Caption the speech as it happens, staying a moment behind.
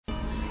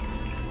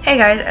Hey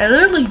guys, I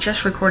literally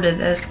just recorded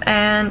this,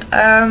 and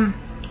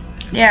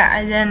yeah,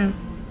 I then,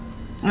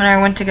 when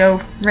I went to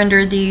go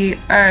render the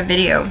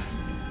video,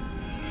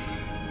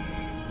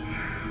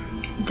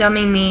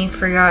 dummy me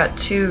forgot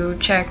to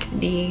check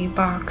the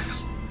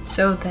box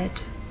so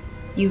that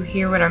you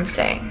hear what I'm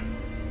saying.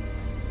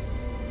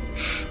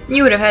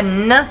 You would have had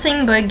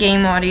nothing but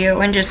game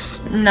audio and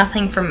just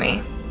nothing from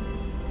me.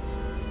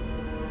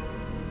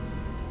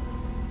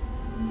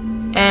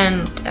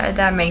 And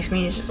that makes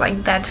me just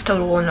like, that's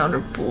total and utter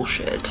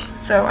bullshit.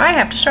 So I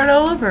have to start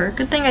all over.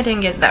 Good thing I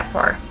didn't get that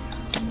far.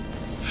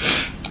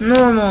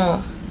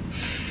 Normal.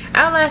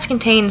 Outlast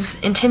contains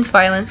intense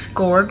violence,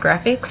 gore,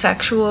 graphic,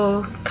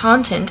 sexual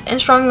content,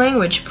 and strong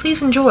language.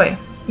 Please enjoy.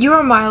 You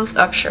are Miles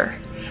Upshur,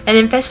 an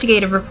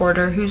investigative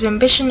reporter whose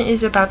ambition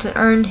is about to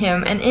earn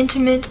him an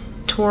intimate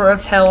tour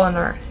of hell on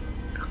Earth.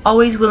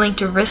 Always willing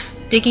to risk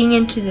digging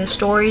into the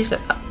stories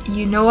that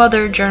no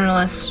other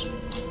journalists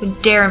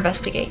would dare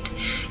investigate.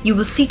 You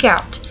will seek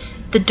out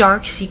the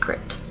dark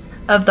secret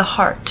of the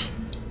heart,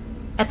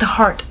 at the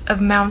heart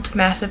of Mount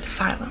Massive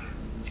Asylum.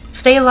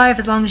 Stay alive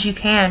as long as you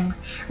can.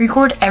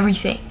 Record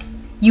everything.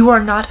 You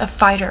are not a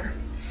fighter.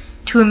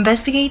 To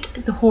investigate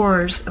the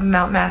horrors of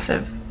Mount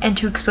Massive and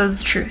to expose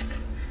the truth,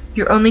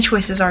 your only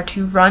choices are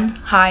to run,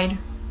 hide,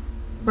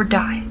 or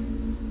die.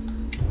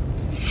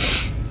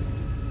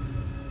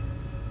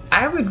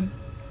 I would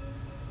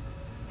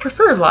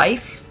prefer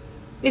life,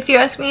 if you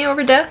ask me,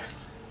 over death.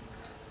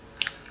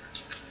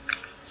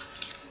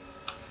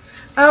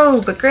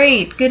 Oh, but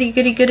great. Goody,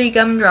 goody, goody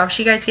gumdrops.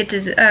 You guys get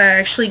to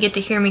actually get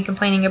to hear me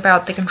complaining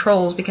about the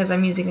controls because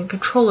I'm using a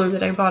controller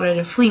that I bought at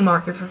a flea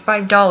market for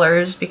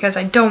 $5 because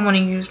I don't want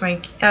to use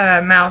my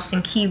mouse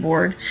and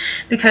keyboard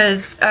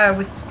because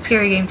with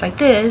scary games like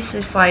this,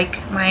 it's like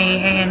my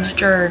hands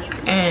jerk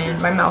and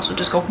my mouse will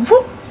just go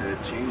whoop.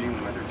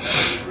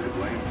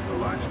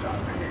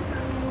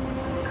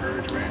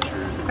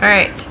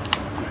 Alright.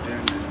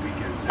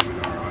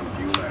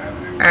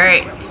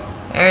 Alright.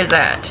 There's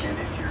that.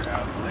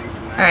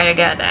 Alright, I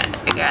got that.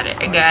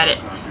 I got it.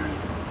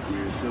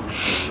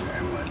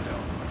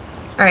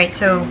 Alright,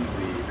 so,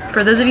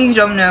 for those of you who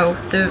don't know,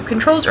 the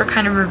controls are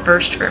kind of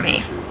reversed for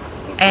me.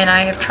 And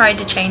I have tried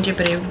to change it,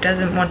 but it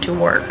doesn't want to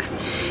work.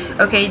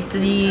 Okay,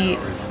 the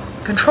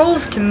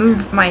controls to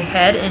move my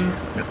head and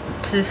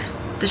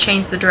to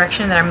change the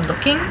direction that I'm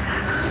looking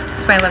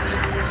is my left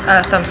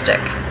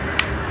thumbstick.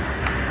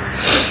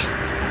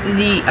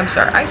 I'm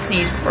sorry, I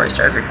sneezed before I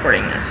started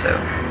recording this, so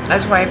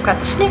that's why I've got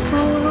the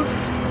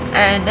sniffles.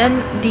 And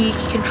then the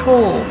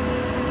control,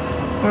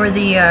 or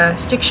the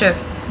stick shift,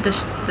 the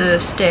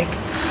stick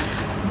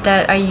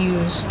that I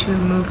use to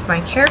move my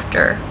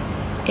character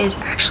is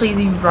actually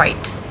the right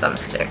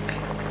thumbstick.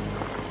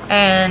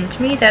 And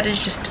to me that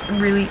is just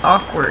really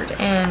awkward,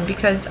 and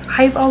because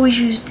I've always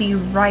used the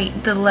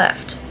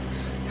left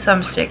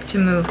thumbstick to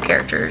move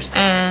characters,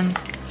 and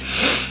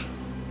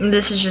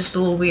this is just a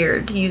little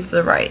weird to use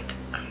the right.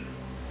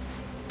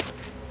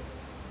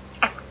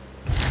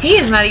 He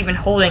is not even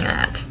holding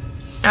that.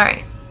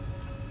 Alright.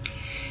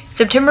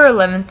 September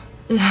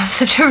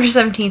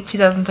 17th,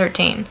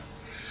 2013.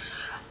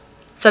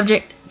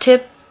 Subject: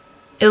 tip,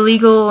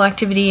 illegal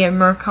activity at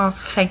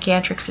Murkoff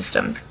Psychiatric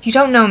Systems. You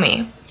don't know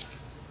me.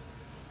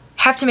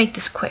 Have to make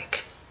this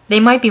quick. They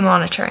might be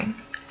monitoring.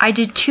 I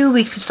did 2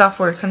 weeks of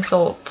software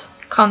consult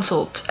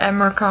at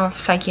Murkoff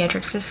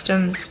Psychiatric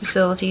Systems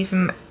facilities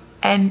in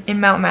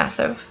Mount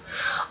Massive.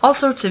 All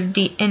sorts of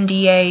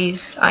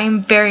NDAs I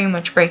am very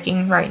much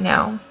breaking right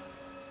now.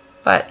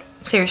 But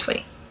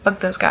seriously,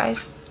 fuck those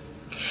guys.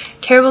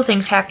 Terrible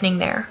things happening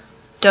there.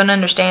 Don't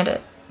understand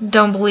it.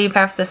 Don't believe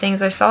half the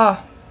things I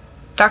saw.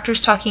 Doctors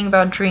talking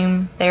about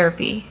dream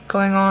therapy,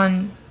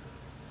 going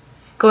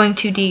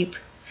too deep,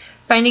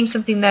 finding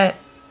something that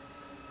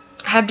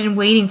had been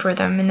waiting for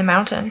them in the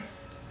mountain.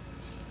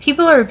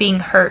 People are being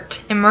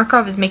hurt, and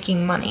Murkoff is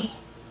making money.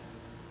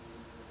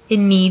 It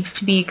needs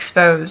to be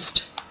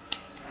exposed.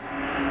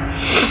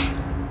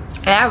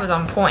 That was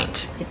on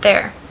point, right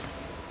there.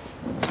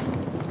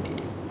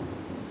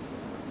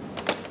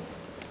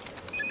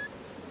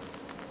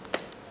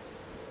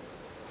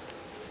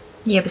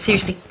 Yeah, but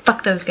seriously,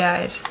 fuck those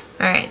guys.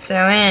 Alright,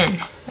 so in,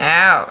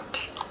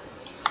 out.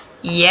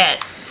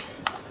 Yes.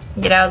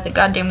 Get out of the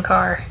goddamn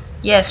car.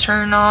 Yes,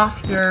 turn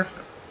off your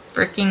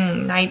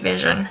freaking night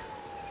vision.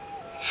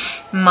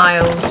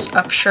 Miles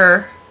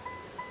Upshur.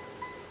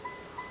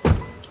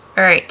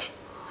 Alright.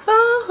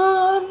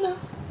 Fun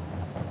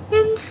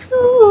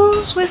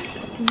ensues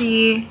with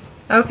the...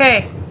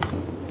 Okay.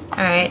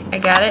 Alright, I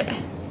got it.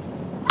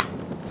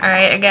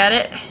 Alright, I got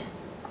it.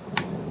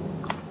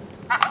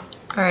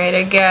 Alright,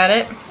 I got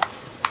it.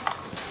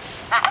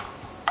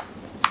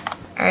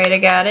 Alright, I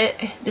got it.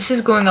 This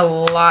is going a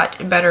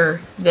lot better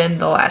than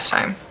the last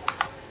time.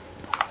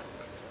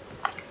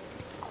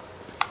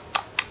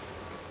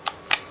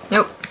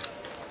 Nope.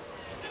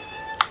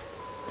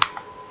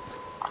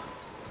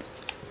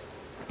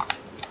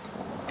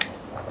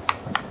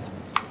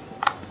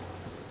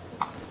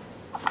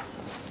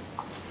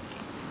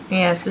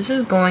 Yes, this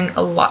is going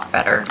a lot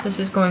better. This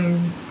is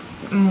going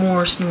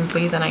more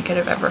smoothly than I could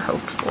have ever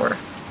hoped for.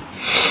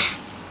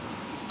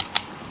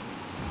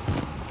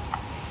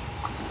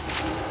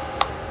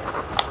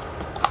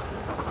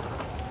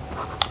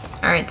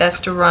 Alright, that's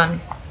to run.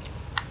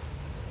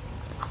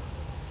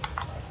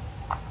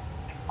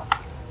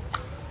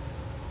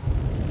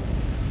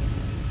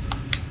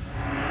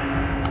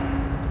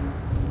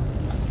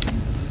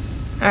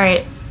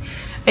 Alright,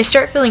 I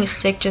start feeling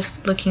sick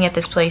just looking at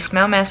this place.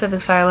 Mount Massive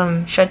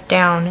Asylum shut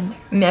down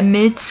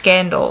amid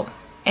scandal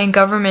and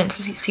government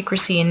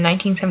secrecy in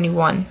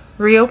 1971.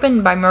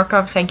 Reopened by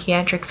Markov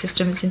Psychiatric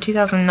Systems in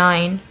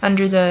 2009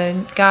 under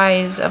the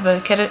guise of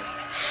a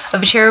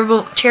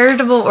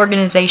charitable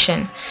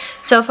organization.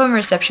 Cell phone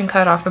reception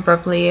cut off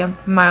abruptly a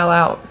mile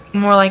out,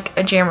 more like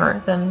a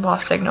jammer than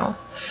lost signal.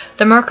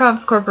 The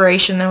Markov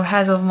Corporation, though,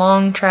 has a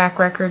long track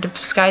record of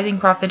disguising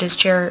profit as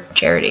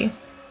charity,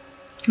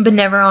 but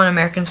never on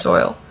American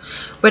soil.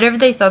 Whatever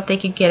they thought they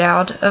could get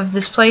out of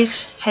this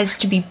place has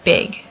to be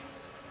big.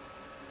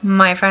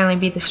 Might finally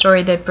be the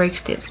story that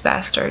breaks these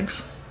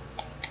bastards.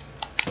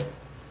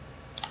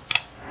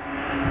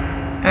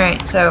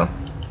 Alright, so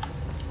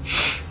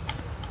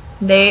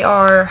they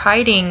are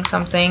hiding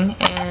something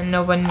and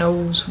no one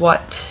knows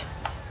what.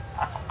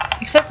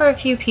 Except for a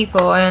few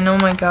people, and oh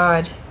my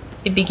god,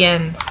 it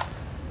begins.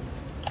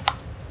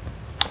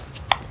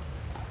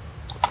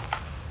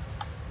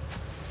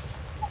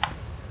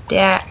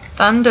 That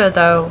thunder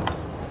though.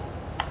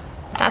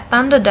 That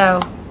thunder though.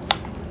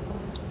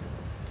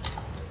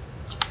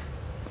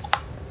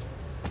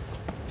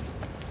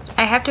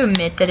 I have to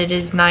admit that it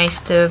is nice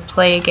to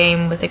play a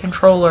game with a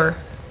controller,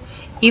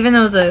 even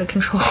though the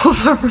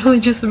controls are really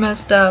just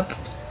messed up.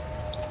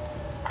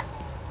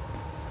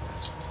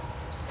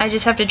 I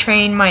just have to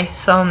train my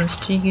thumbs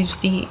to use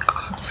the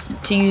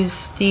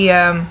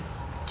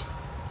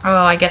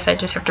well, I guess I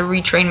just have to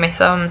retrain my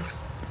thumbs.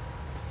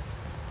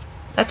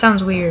 That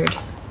sounds weird.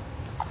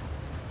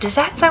 Does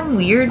that sound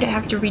weird to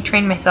have to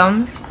retrain my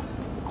thumbs?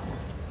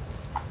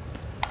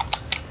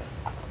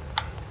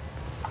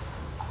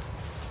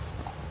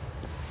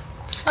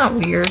 It's not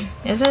weird,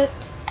 is it?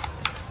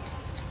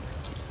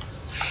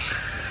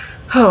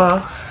 Oh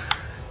well.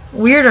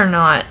 Weird or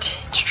not,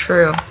 it's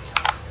true.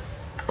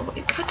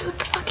 What the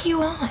fuck are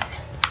you on?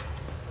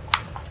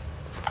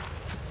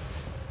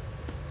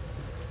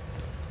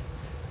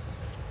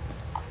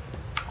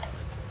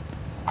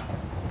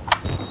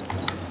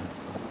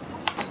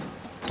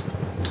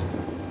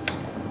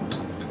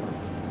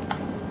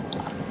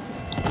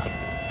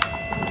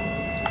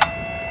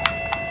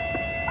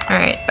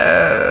 Alright,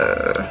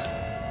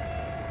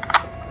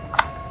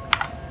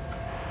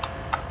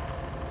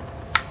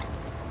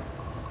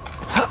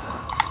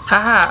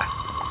 haha.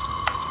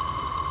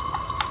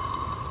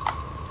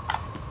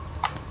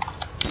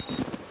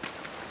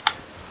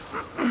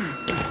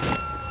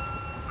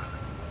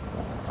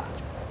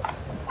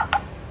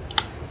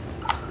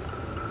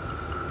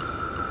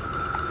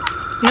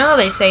 You know how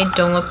they say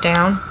don't look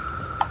down?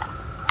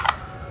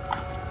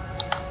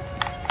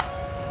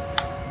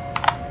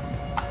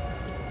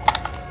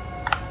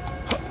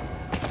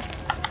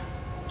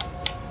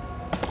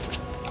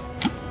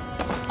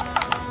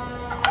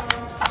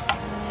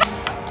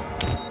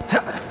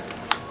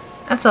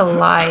 That's a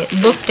lie.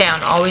 Look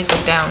down. Always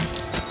look down.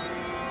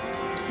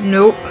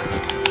 Nope.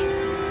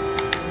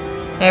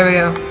 There we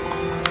go.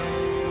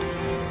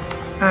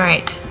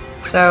 Alright.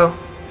 So,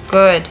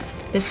 good.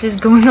 This is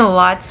going a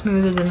lot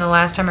smoother than the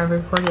last time I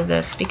recorded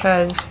this,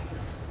 because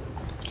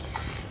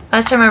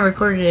last time I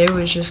recorded it, it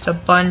was just a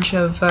bunch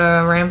of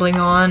rambling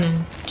on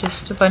and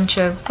just a bunch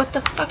of what the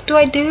fuck do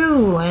I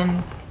do?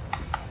 And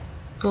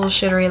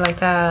bullshittery like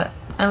that.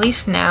 At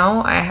least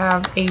now I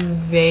have a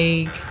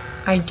vague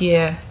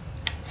idea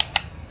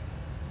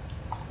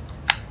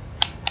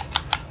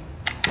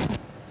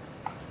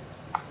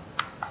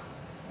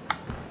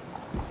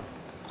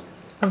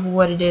of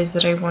what it is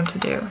that I want to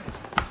do.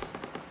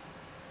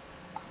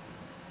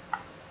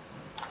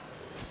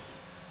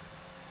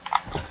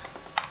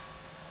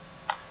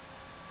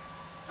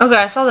 Okay,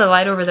 I saw the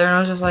light over there and I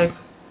was just like,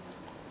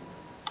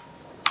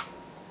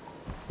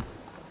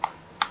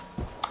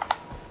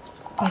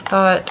 I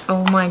thought,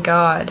 oh my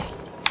god,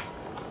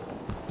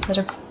 is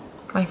that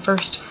my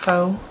first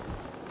foe?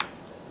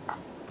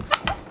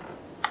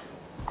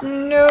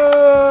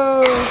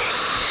 No!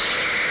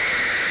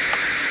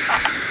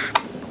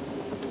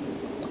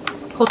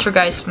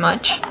 Poltergeist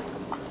much?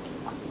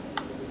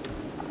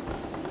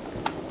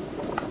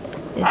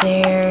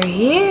 They're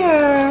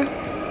here!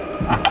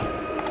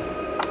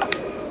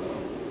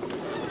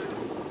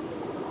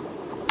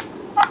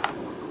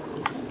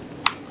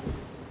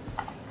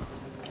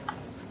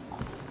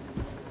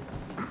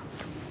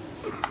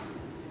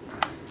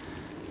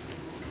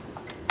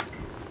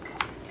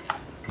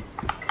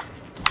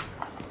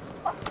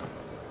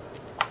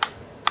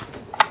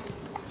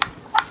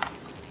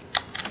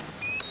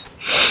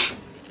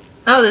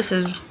 Oh, this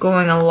is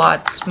going a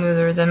lot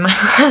smoother than my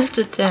last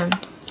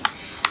attempt.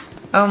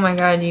 Oh my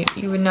god,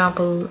 you would not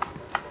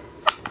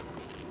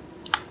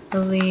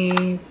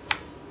believe.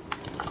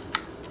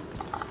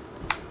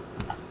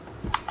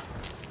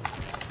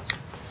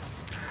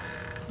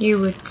 You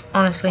would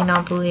honestly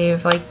not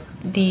believe, like,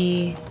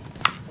 the...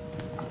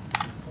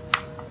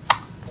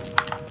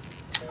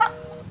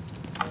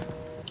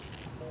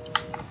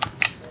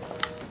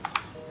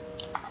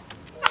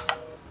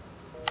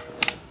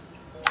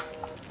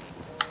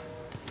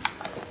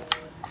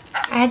 I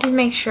had to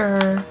make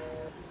sure...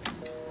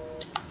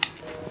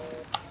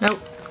 Nope.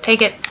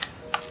 Take it.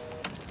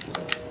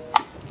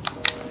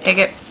 Take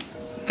it.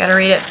 Gotta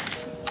read it.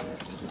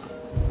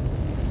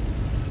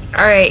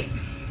 Alright.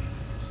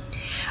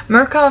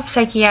 Murkoff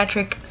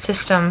Psychiatric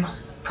System.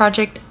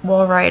 Project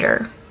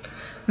Wallrider.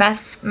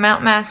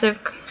 Mount Massive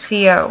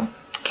CO.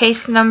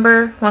 Case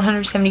number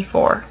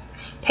 174.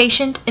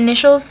 Patient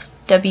initials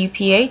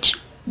WPH.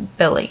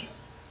 Billy.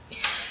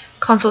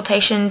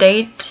 Consultation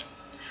date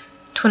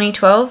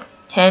 2012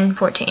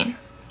 10/14.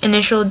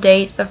 Initial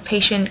date of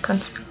patient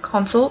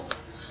consult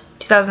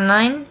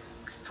 2009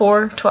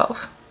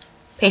 4/12.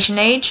 Patient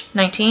age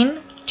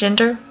 19.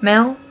 Gender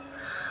male.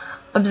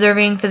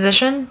 Observing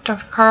physician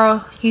Dr. Carl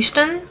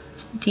Houston,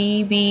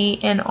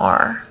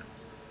 DBNR.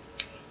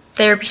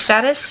 Therapy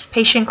status: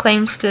 patient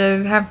claims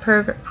to have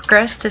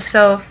progressed to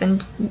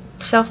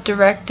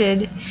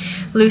self-directed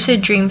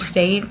lucid dream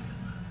state.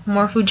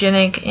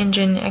 Morphogenic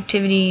engine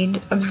activity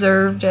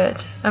observed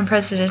at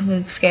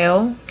unprecedented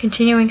scale.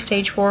 Continuing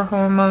stage 4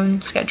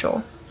 hormone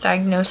schedule.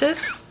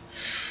 Diagnosis: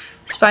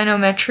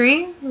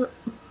 spinometry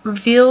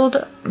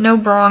revealed no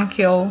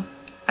bronchial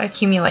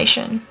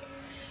accumulation.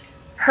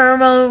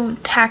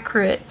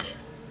 Hermotacrit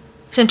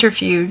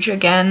centrifuge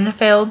again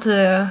failed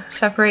to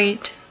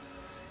separate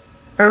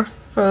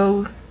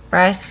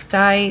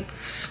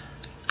erythrocytes.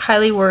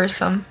 Highly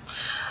worrisome.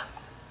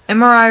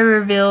 MRI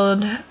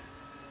revealed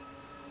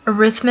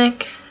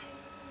arrhythmic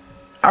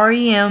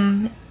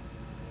REM,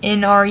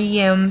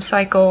 NREM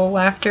cycle,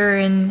 laughter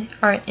in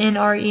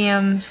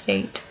NREM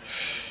state.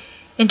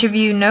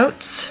 Interview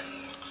notes.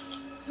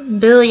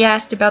 Billy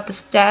asked about the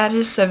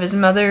status of his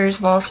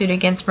mother's lawsuit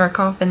against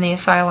Murkoff and the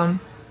Asylum.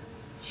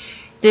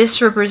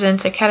 This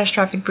represents a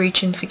catastrophic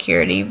breach in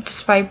security,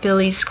 despite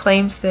Billy's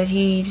claims that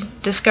he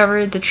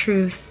discovered the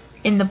truth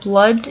in the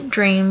blood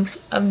dreams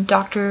of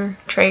Dr.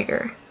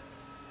 Traeger.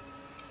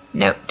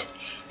 Note: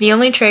 the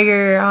only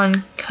Traeger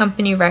on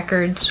company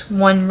records,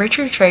 one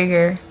Richard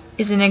Traeger,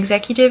 is an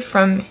executive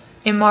from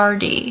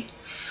MRD.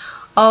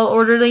 All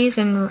orderlies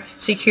and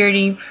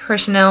security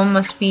personnel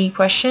must be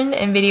questioned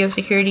and video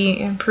security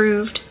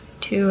improved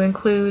to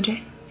include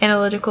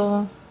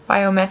analytical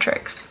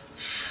biometrics.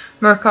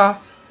 Murkoff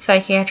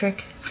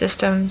Psychiatric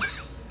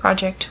Systems,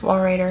 Project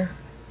Wallrider,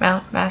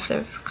 Mount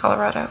Massive,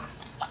 Colorado.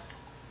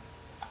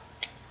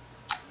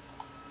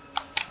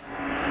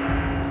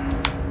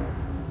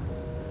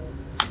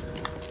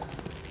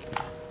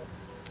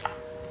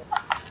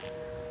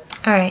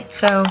 Alright,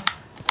 so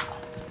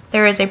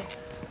there is a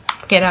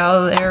get out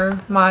of there,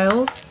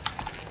 Miles.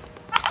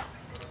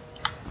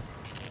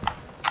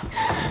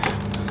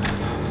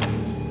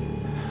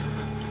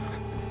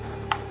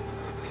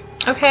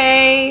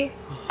 Okay.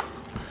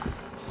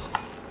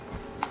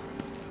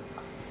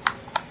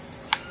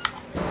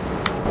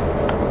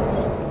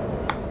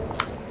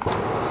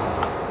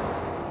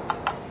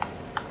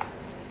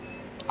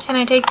 Can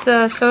I take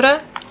the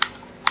soda?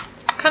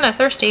 I'm kinda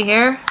thirsty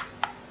here.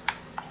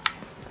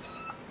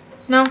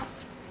 No?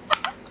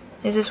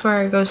 Is this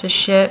where it goes to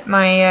shit?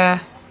 My,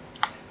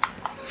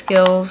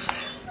 skills.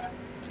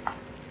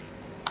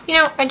 You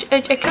know, I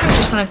kinda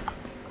just wanna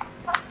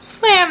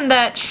slam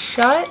that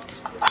shut.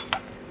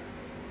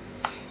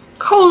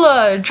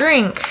 Cola!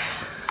 Drink!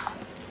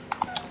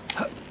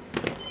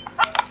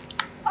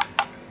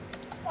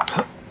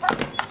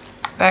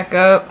 Back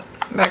up.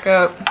 Back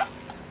up.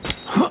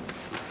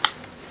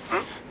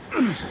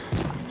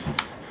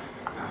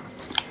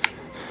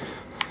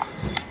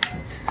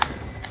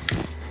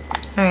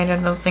 Alright, I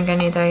don't think I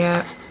need that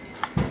yet.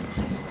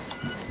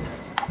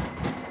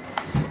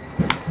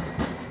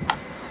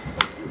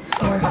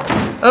 So,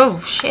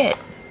 oh, shit.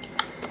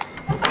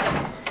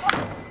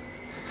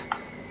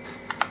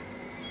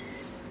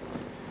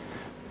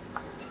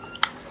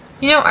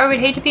 You know, I would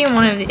hate to be in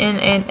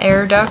an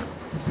air duct.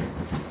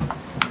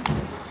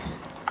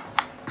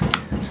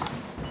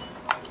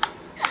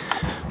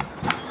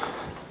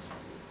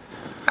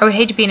 I would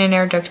hate to be in an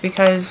air duct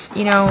because,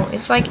 you know,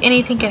 it's like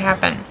anything could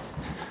happen.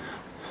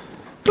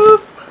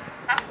 Boop.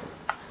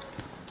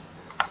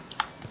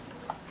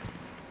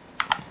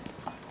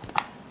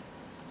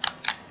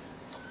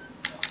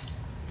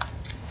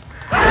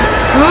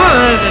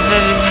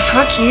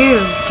 Fuck you,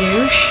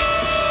 douche.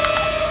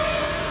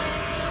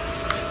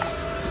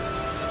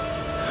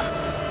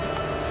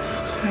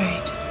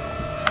 Alright.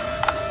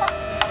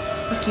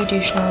 Fuck you,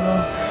 douche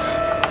nozzle.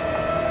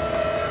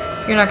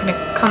 You're not gonna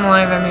come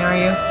alive at me, are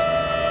you?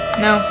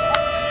 No?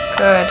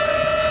 Good.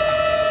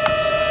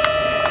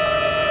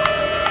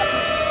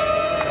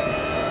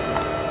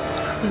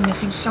 I'm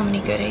missing so many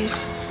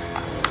goodies.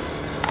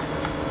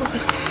 What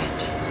was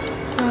that?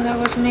 No, that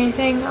wasn't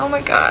anything. Oh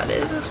my god,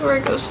 is this where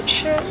it goes to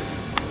shit?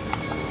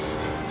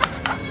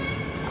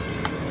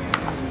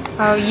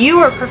 Oh, you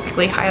are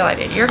perfectly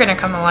highlighted. You're gonna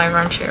come alive,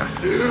 aren't you?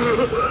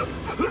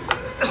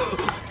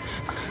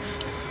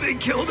 They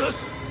killed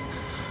us.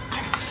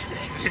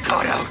 You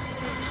got out.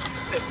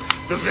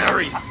 The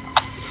variants.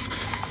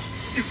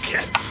 You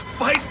can't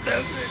fight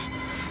them.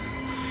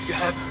 You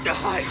have to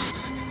hide.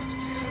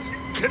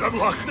 You can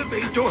unlock the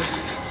main doors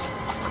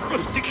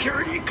from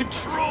security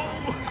control.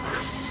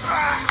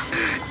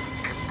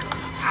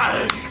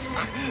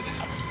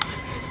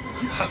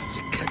 You have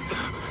to get the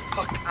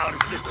fuck out of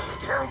this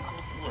terrible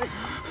place.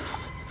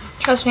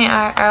 Trust me,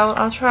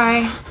 I'll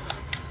try.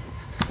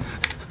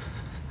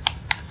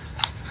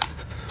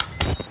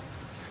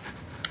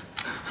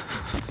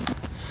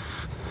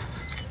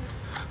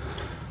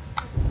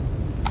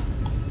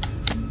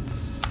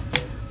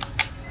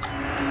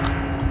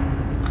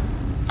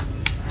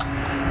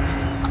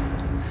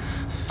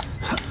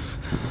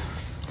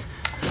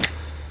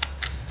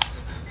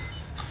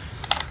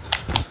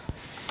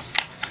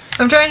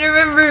 I'm trying to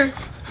remember.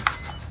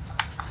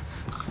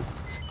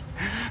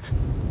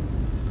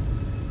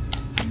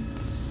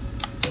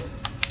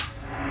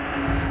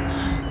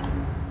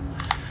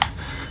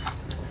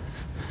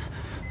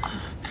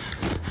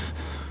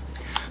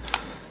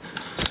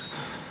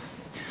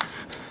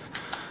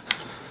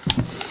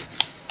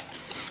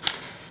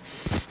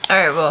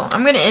 Alright, well,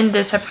 I'm gonna end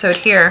this episode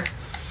here.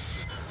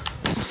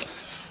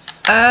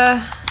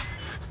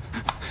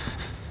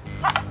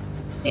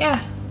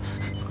 Yeah.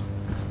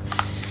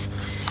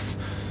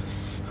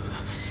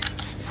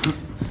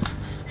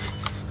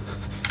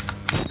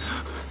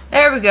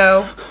 There we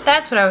go.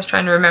 That's what I was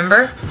trying to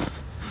remember.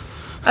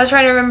 I was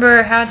trying to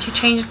remember how to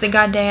change the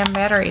goddamn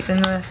batteries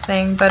in this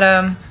thing, but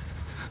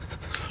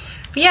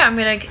yeah, I'm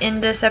gonna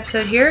end this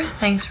episode here.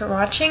 Thanks for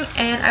watching,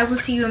 and I will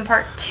see you in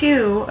part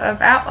 2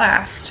 of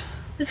Outlast.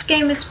 This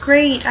game is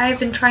great. I've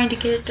been trying to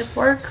get it to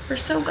work for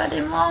so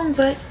goddamn long,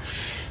 but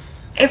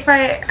if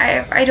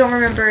I don't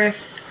remember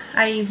if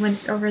I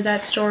went over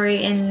that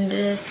story in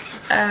this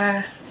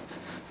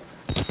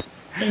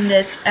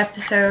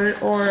episode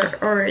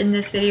or in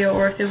this video,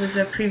 or if it was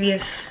the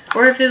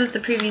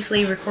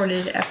previously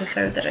recorded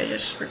episode that I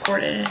just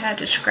recorded and had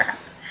to scrap.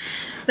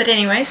 But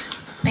anyways,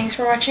 thanks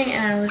for watching,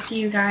 and I will see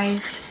you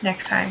guys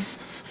next time.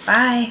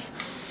 Bye.